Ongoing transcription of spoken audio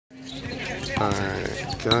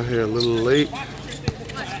Alright, got here a little late.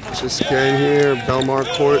 Just getting here, Belmar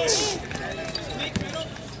Courts.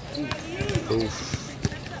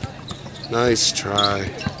 Oof. Nice try.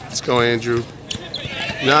 Let's go, Andrew.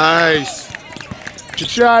 Nice. Good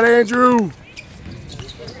shot, Andrew.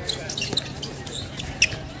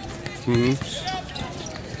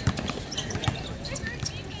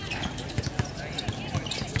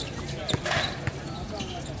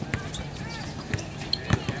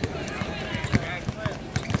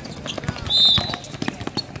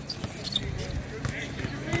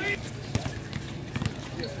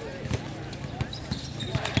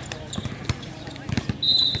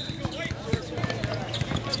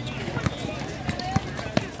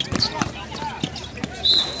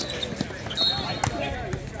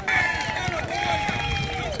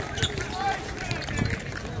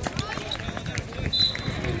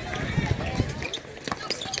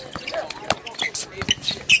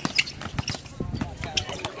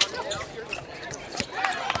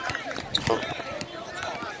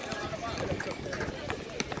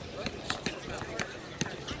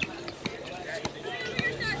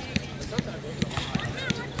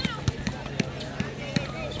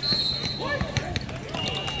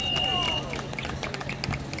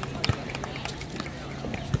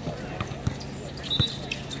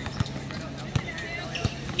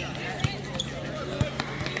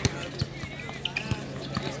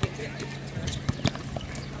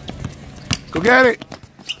 Go get it.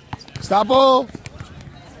 Stop ball.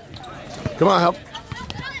 Come on, help.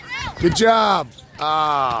 Good job.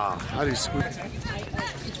 Ah, how do you squeeze?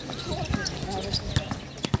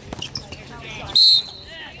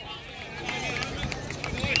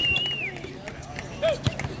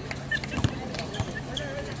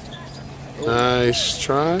 Nice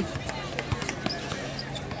try.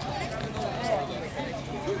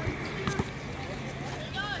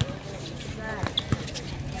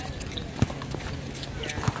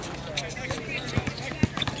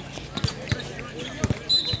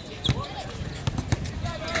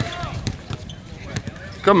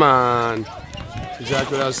 Come on.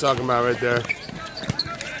 Exactly what I was talking about right there.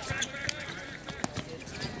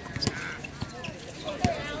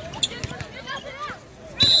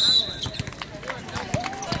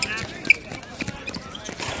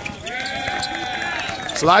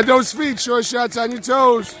 Slide those feet, short shots on your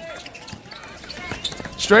toes.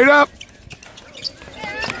 Straight up.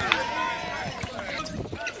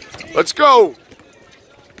 Let's go.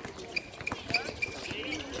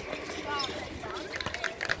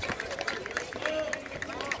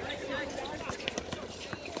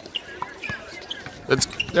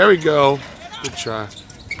 There we go. Good try.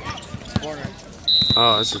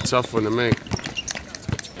 Oh, that's a tough one to make.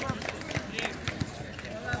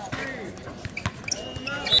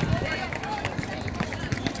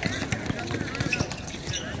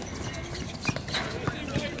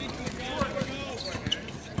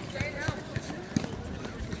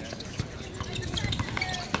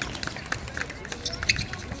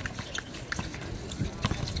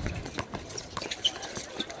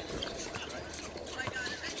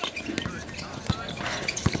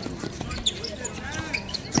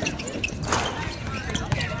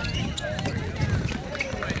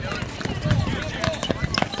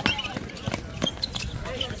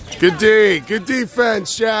 Good D, good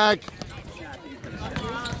defense, Jack.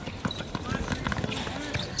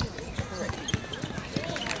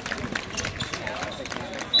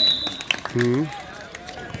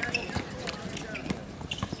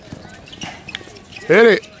 Hit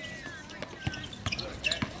it.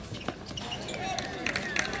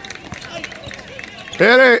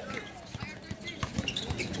 Hit it.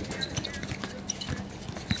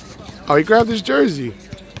 Oh, he grabbed his jersey.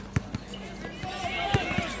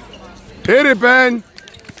 Hit it, Ben.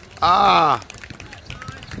 Ah.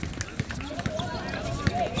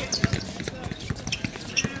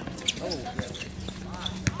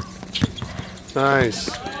 Nice.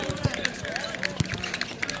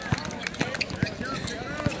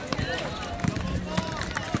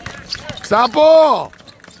 Stop ball.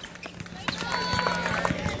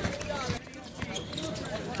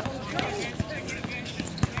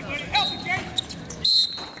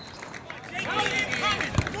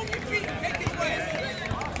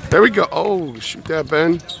 There we go. Oh, shoot that,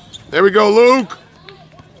 Ben. There we go, Luke.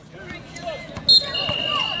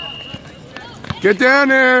 Get down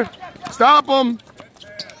there. Stop him.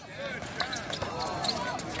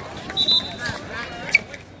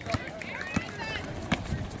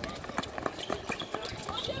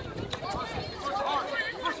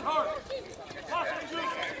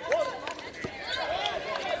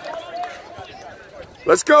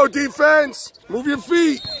 Let's go, defense. Move your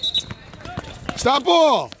feet. Stop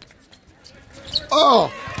ball.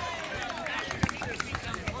 Oh.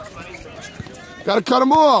 Gotta cut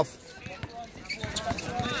him off.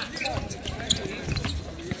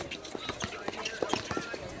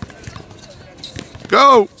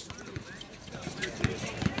 Go.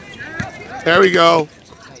 There we go.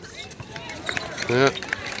 Yeah.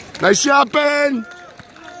 Nice shot, Ben.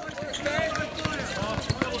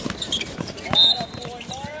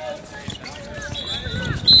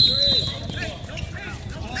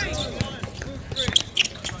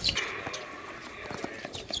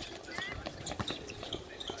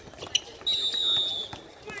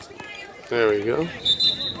 There we go.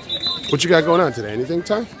 What you got going on today? Anything,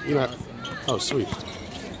 Ty? You're not. Oh, sweet.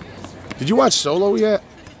 Did you watch Solo yet?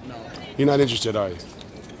 No. You're not interested, are you?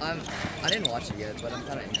 I didn't watch it yet, but I'm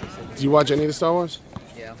kind of interested. Did you watch any of the Star Wars?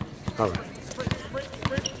 Yeah. All right.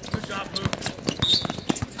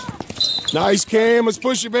 Nice, Cam. Let's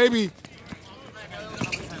push it, baby.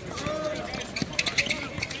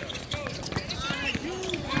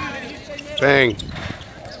 Bang.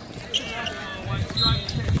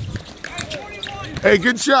 Hey,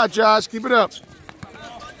 good shot, Josh. Keep it up.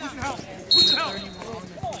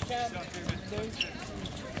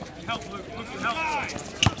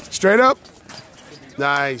 Straight up.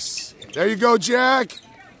 Nice. There you go, Jack.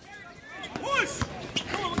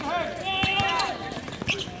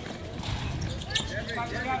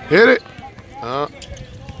 Hit it.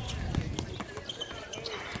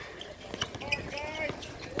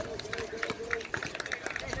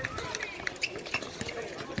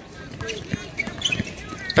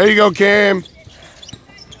 There you go, Cam.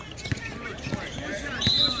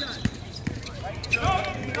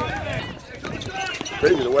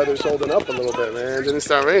 Crazy, the weather's holding up a little bit, man. It didn't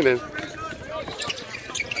start raining.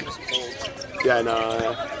 Yeah, I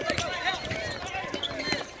know.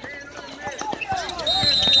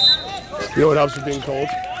 You know what helps with being cold?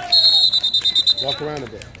 Walk around a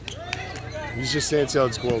bit. You just stand still,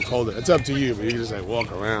 it's cold, colder. It's up to you, but you can just like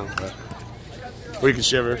walk around. But, or you can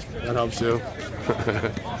shiver. That helps too.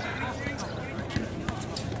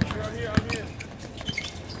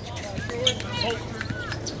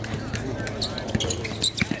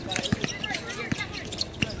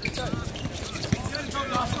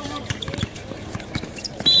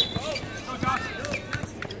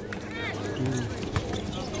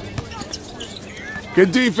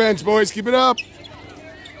 Good defense, boys. Keep it up.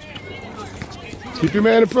 Keep your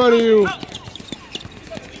man in front of you.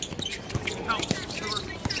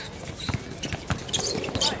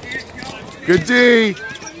 Good D.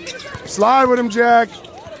 Slide with him, Jack.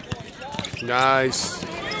 Nice.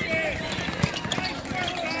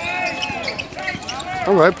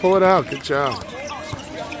 All right, pull it out. Good job.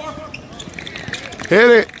 Hit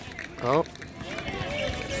it. Oh.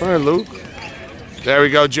 All right, Luke. There we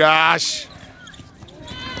go, Josh.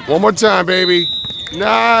 One more time, baby.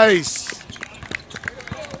 Nice.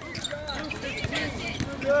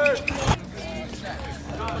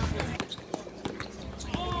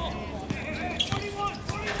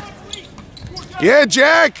 Yeah,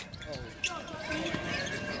 Jack.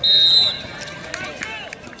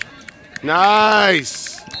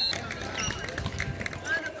 Nice.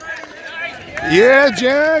 Yeah,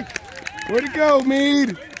 Jack. Where'd it go,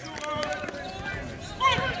 Mead?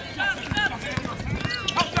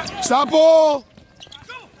 Stop ball.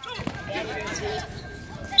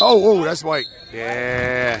 Oh, that's white.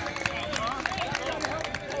 Yeah.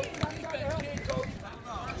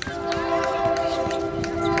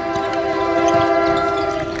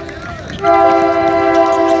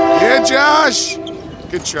 Yeah, Josh.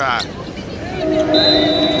 Good try.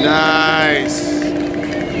 Nice.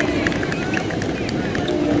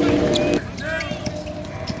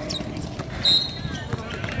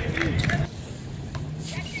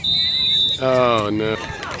 Oh, no.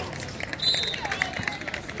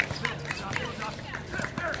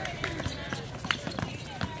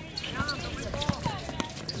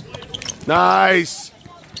 Nice.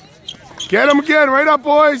 Get him again. Right up,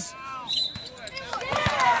 boys.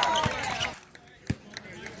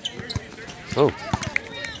 Oh.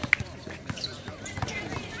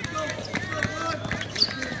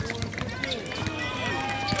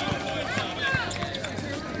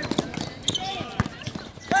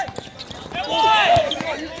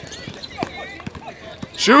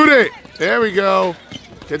 Shoot it. There we go.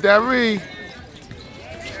 Get that re.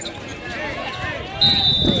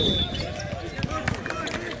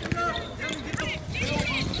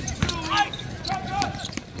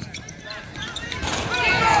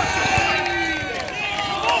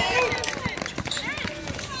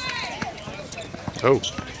 Oh.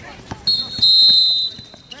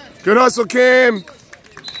 Good hustle, Cam.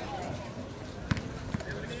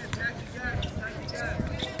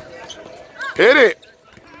 Hit it.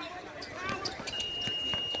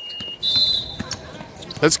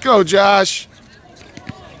 Let's go, Josh.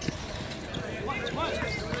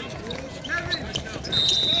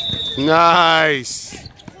 Nice.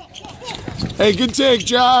 Hey, good take,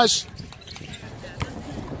 Josh.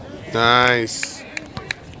 Nice.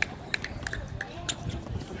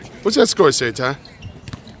 What's that score say, Ty?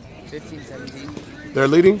 15-17. They're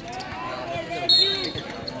leading?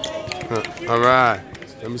 All right.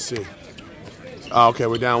 Let me see. Oh, okay,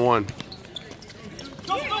 we're down 1.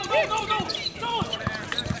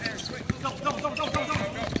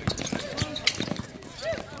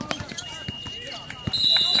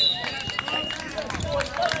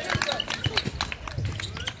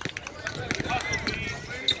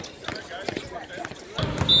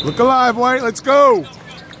 Look alive, White. Let's go.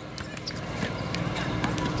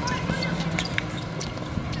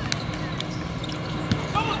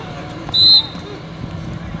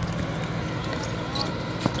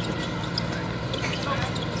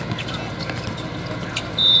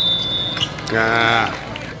 Ah.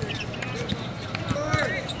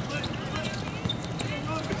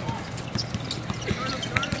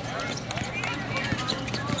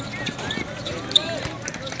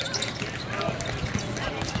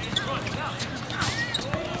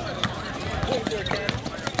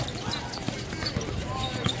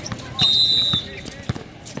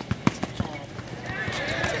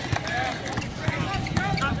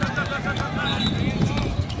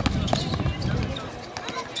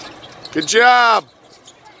 Good job.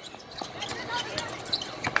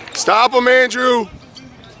 Stop him, Andrew.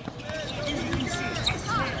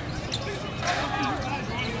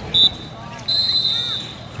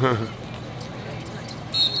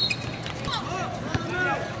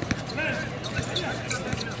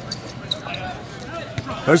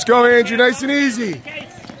 Let's go, Andrew. Nice and easy.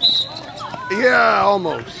 Yeah,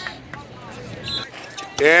 almost.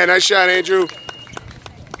 Yeah, nice shot, Andrew.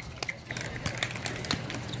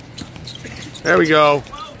 There we go.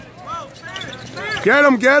 Get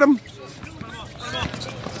him, get him.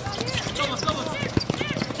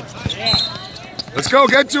 Let's go,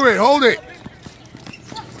 get to it, hold it.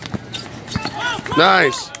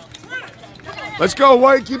 Nice. Let's go,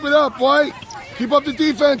 White, keep it up, White. Keep up the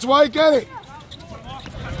defense, White, get it.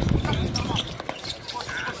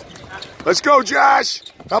 Let's go, Josh.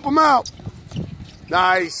 Help him out.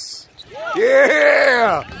 Nice.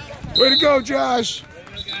 Yeah. Way to go, Josh.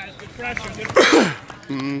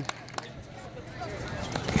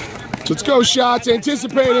 Let's go, shots.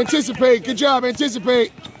 Anticipate, anticipate. Good job,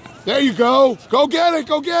 anticipate. There you go. Go get it,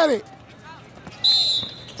 go get it.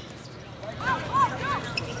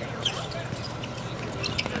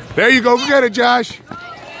 There you go, go get it, Josh.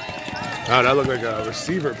 Oh, that looked like a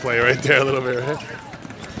receiver play right there a little bit.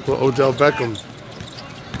 Little Odell Beckham.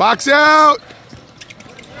 Box out.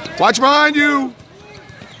 Watch behind you.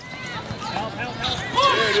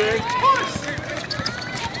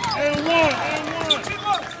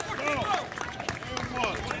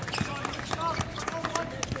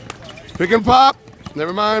 Pick and pop.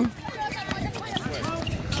 Never mind.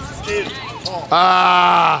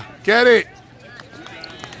 Ah, get it.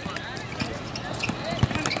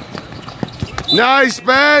 Nice,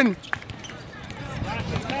 Ben.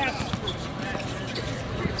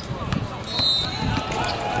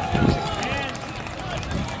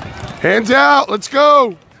 Hands out. Let's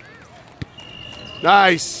go.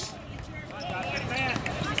 Nice.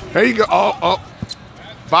 There you go. Oh, oh.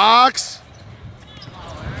 Box.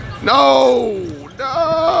 No.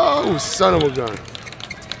 No. Son of a gun.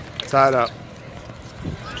 Tied up.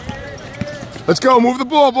 Let's go. Move the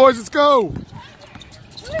ball, boys. Let's go.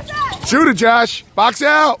 Shoot it, Josh. Box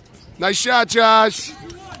out. Nice shot, Josh.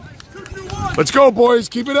 Let's go, boys.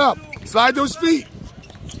 Keep it up. Slide those feet.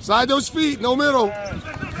 Slide those feet. No middle.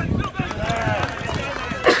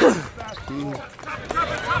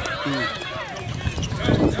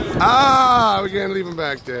 Ah, we can't leave him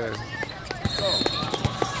back there.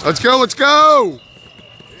 Let's go, let's go.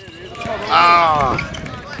 Ah.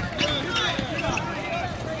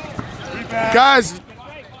 Guys.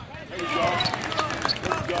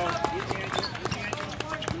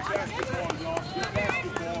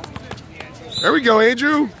 There we go,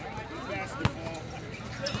 Andrew.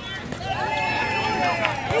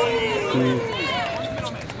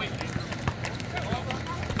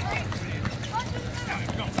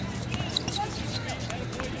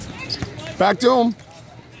 Back to him.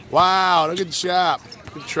 Wow, look at the shot.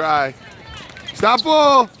 Good try. Stop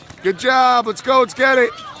ball. Good job. Let's go. Let's get it.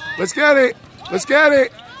 Let's get it. Let's get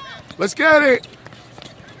it. Let's get it.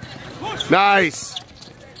 Nice.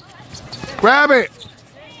 Grab it.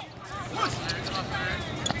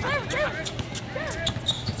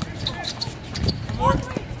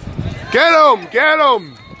 Get him! Get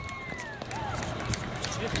him!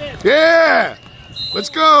 Yeah! Let's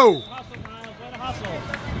go!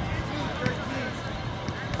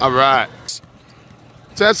 All right.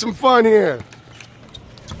 Let's have some fun here.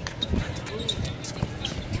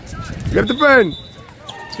 Get it to Ben.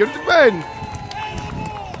 Get it to Ben.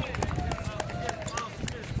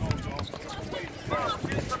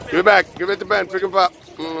 Give it back. Give it to Ben. Pick him up.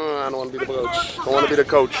 I don't want to be the coach. I want to be the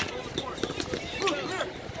coach.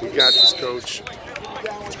 We got this, coach.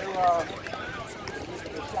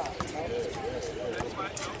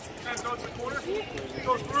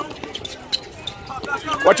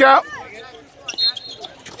 Watch out.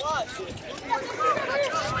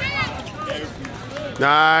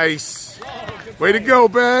 Nice. Way to go,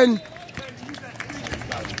 Ben.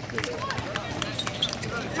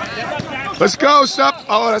 Let's go. Stop.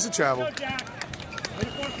 Oh, that's a travel.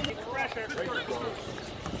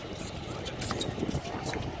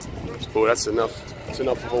 Oh, that's enough. That's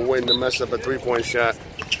enough of a win to mess up a three-point shot.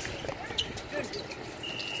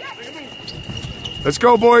 Let's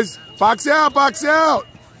go, boys. Box out. Box out.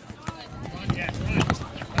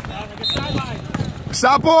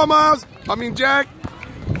 Stop ball, Miles. I mean, Jack.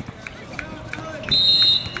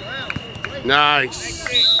 Nice.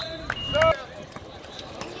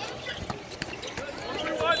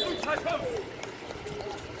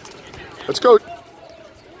 Let's go.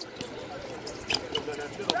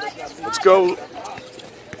 Let's go.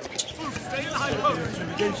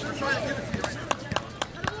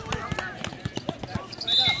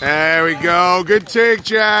 There we go. Good take,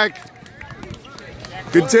 Jack.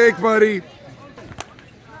 Good take, buddy.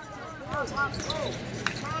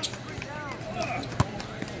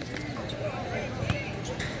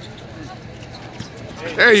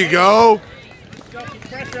 There you go.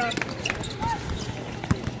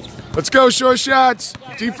 Let's go, short shots.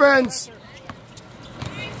 Defense.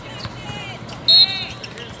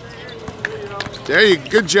 There you go.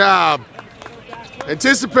 Good job.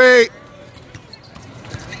 Anticipate.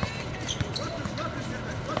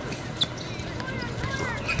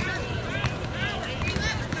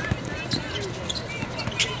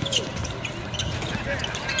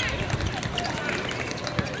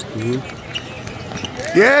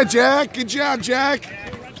 Yeah, Jack. Good job, Jack.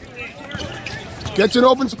 Get to an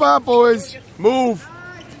open spot, boys. Move.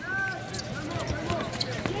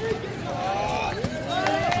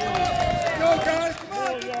 Go, guys. Come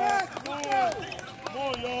on,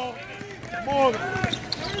 y'all. Come on.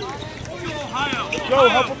 Go,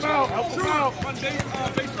 help him out. Help him out.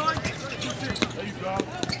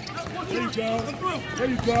 There you go. There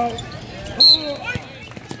you go.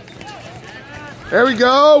 There we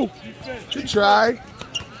go. Good try.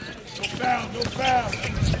 No foul, no foul.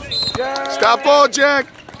 Yeah. Stop ball, Jack.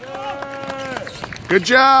 Yeah. Good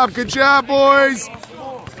job, boys.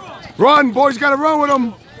 Run, boys, gotta run with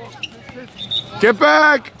them. Get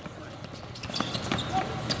back.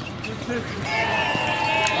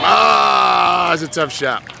 Ah, that's a tough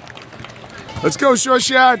shot. Let's go, short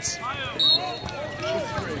shots.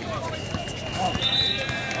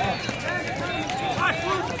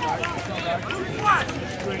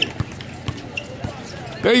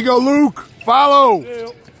 There you go, Luke. Follow.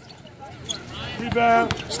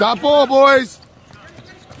 Rebound. Stop ball, boys.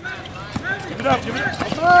 Give it up, give it up.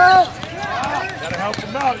 Gotta help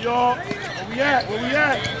him out, y'all. Where we at? Where we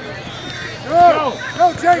at? Go.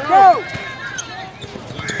 Go, Jake, go.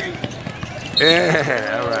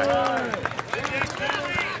 Yeah, all right.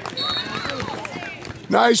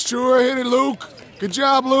 Nice, True. Hit it, Luke. Good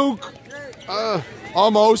job, Luke.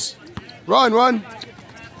 Almost. Run, run.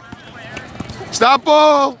 Stop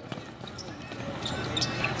ball.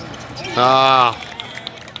 Ah.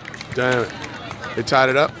 Damn it. They tied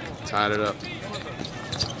it up. Tied it up.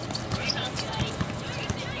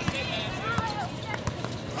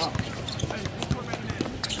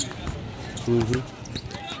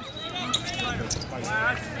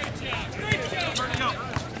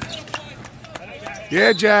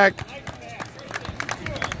 Yeah, Jack.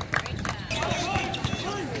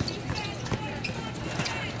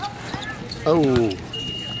 Oh.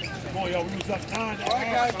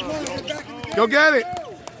 Go get it.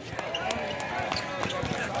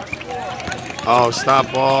 Oh,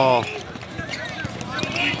 stop ball.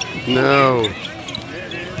 No.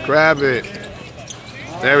 Grab it.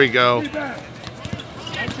 There we go.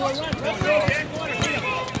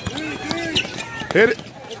 Hit it.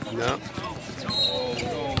 No.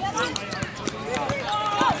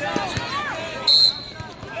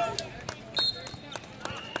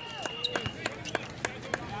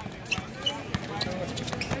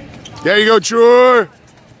 There you go, True.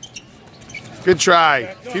 Good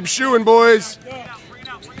try. Keep shooting, boys.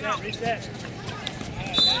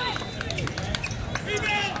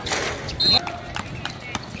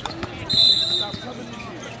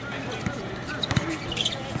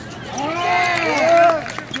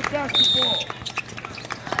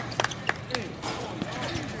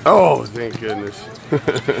 Oh, thank goodness.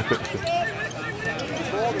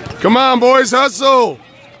 Come on, boys, hustle.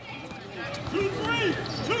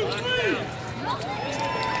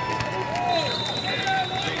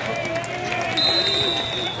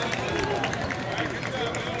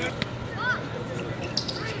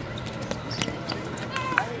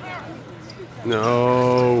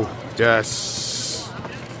 No. Yes.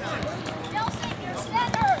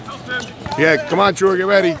 Yeah, come on, Drew, get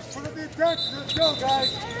ready. Let's go,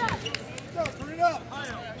 guys. Go, turn it up.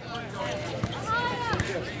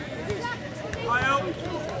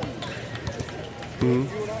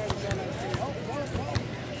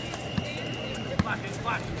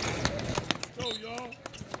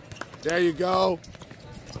 There you go.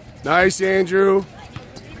 Nice, Andrew.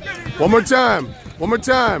 One more time. One more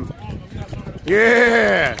time.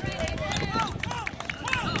 Yeah.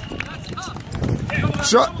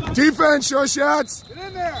 Defense, short shots. Get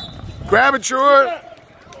in there. Grab it, short.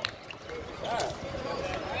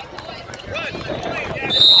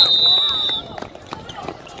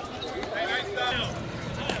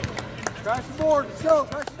 Crash the board. Let's go.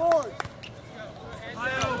 Crash the board.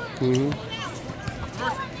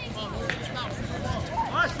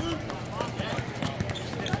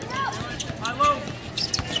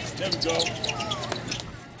 There we go.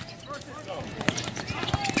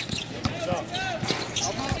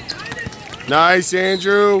 Nice,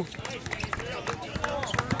 Andrew.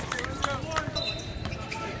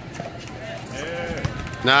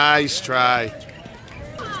 Nice try.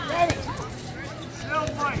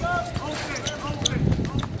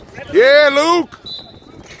 Yeah, Luke.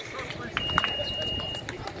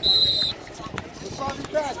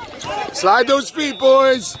 Slide those feet,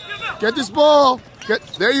 boys. Get this ball.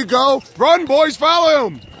 There you go. Run, boys. Follow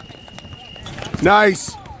him.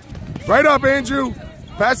 Nice. Right up, Andrew.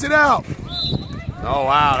 Pass it out. Oh,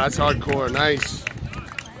 wow. That's hardcore. Nice.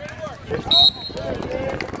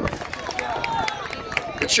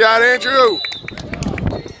 Good shot, Andrew.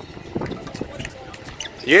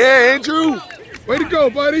 Yeah, Andrew. Way to go,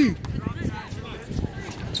 buddy.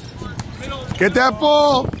 Get that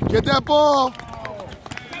ball. Get that ball.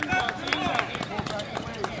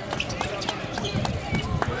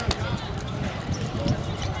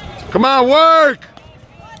 Come on, work.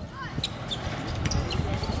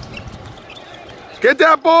 Get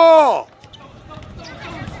that ball.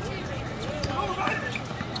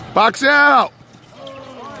 Box out.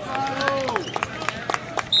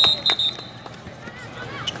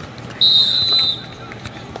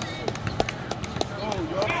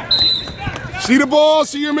 See the ball,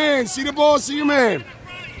 see your man. See the ball, see your man.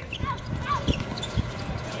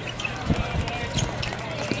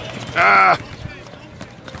 Ah.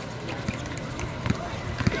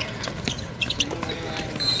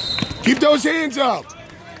 Keep those hands up.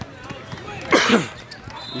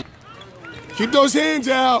 Keep those hands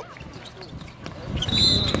out.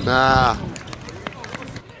 Nah.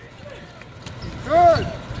 Good.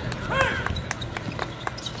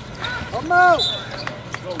 Come out.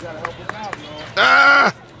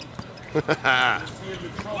 Ah.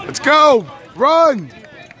 Let's go. Run.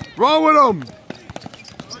 Run with them.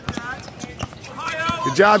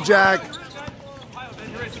 Good job, Jack.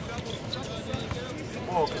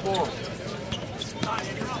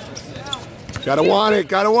 Gotta want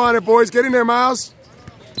it, boys. Get in there, Miles.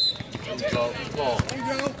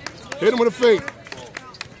 Hit him with a fake.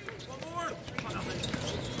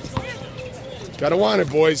 Gotta want it,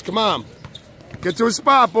 boys. Come on. Get to a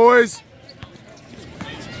spot, boys.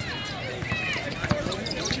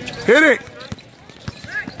 Hit it.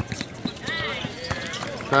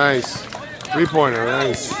 Nice. Three-pointer,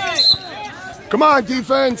 nice. Come on,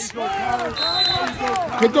 defense.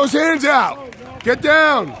 Get those hands out. Get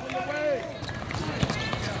down.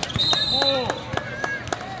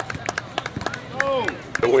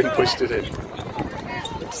 The wind pushed it in.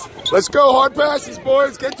 Let's go. Hard passes,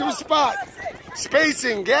 boys. Get to a spot.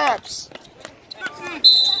 Spacing, gaps.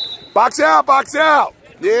 Box out, box out.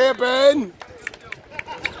 Yeah, Ben.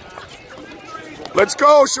 Let's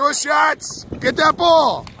go. Short shots. Get that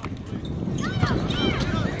ball.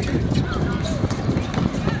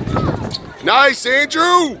 Nice,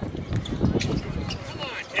 Andrew.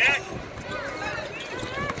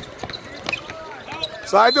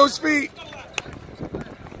 Slide those feet.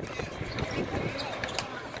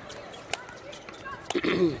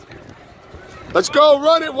 Let's go.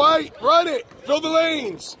 Run it, White. Run it. Fill the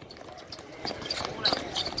lanes.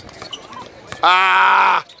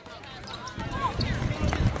 Ah!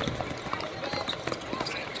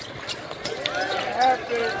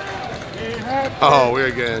 Oh, we're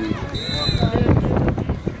again.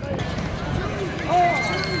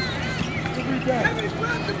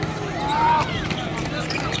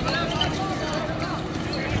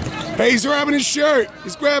 Hey, he's grabbing his shirt.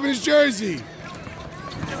 He's grabbing his jersey.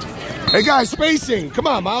 Hey, guys, spacing. Come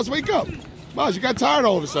on, Miles, wake up. Miles, you got tired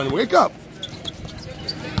all of a sudden. Wake up.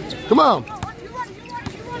 Come on.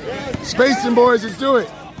 Spacing, boys. Let's do it.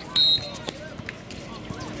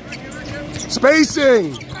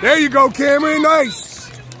 Spacing. There you go, Cameron. Nice.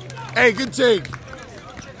 Hey, good take.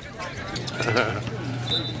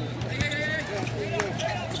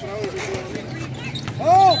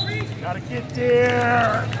 Oh! Gotta get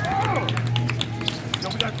there. So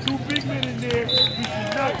we got 2 big men in there. We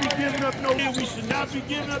should not be giving up no. We should not be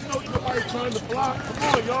giving up no. Nobody trying to block. Come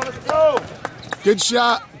on, y'all. Let's go. Good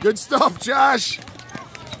shot. Good stuff, Josh.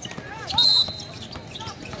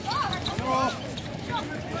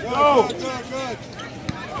 Go.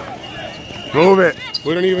 Move it.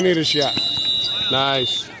 We don't even need a shot.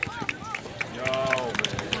 Nice. Yo, man.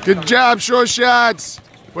 Good job, ShoreShots.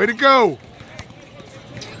 Way to go.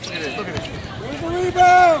 Look at it. Look at it. Where's the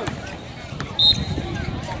rebound?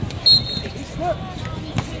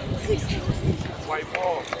 White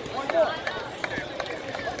ball.